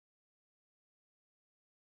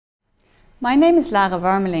My name is Lara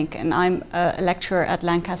Warmelink and I'm a lecturer at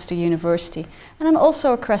Lancaster University, and I'm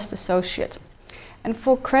also a CREST associate. And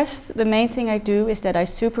for CREST, the main thing I do is that I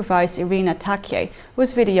supervise Irina Takye,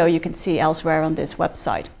 whose video you can see elsewhere on this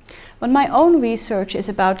website. But my own research is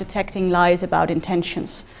about detecting lies about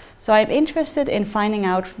intentions. So I'm interested in finding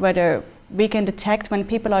out whether we can detect when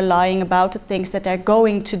people are lying about the things that they're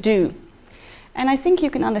going to do. And I think you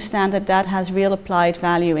can understand that that has real applied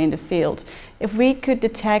value in the field. If we could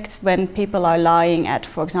detect when people are lying at,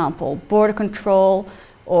 for example, border control,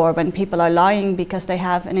 or when people are lying because they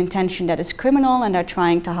have an intention that is criminal and they're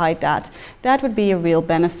trying to hide that, that would be a real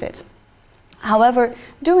benefit. However,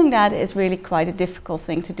 doing that is really quite a difficult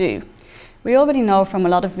thing to do. We already know from a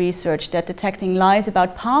lot of research that detecting lies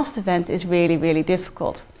about past events is really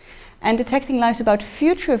difficult. And detecting lies about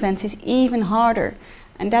future events is even harder.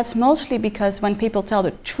 And that's mostly because when people tell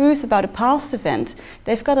the truth about a past event,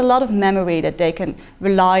 they've got a lot of memory that they can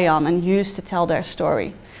rely on and use to tell their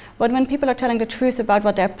story. But when people are telling the truth about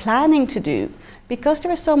what they're planning to do, because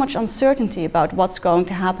there is so much uncertainty about what's going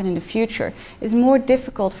to happen in the future, it's more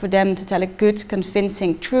difficult for them to tell a good,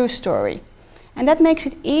 convincing, true story. And that makes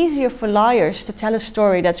it easier for liars to tell a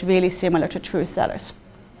story that's really similar to truth tellers.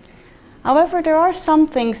 However, there are some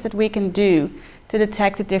things that we can do to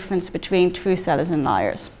detect the difference between truth tellers and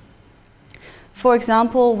liars. For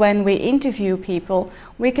example, when we interview people,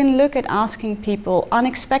 we can look at asking people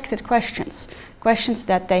unexpected questions, questions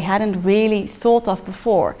that they hadn't really thought of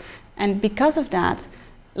before. And because of that,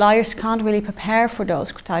 liars can't really prepare for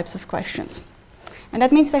those types of questions. And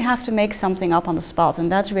that means they have to make something up on the spot,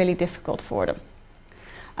 and that's really difficult for them.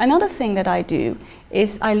 Another thing that I do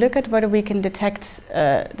is I look at whether we can detect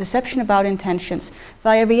deception about intentions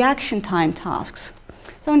via reaction time tasks.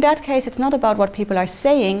 So in that case, it's not about what people are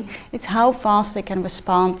saying, it's how fast they can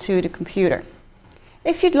respond to the computer.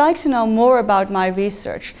 If you'd like to know more about my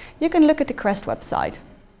research, you can look at the CREST website.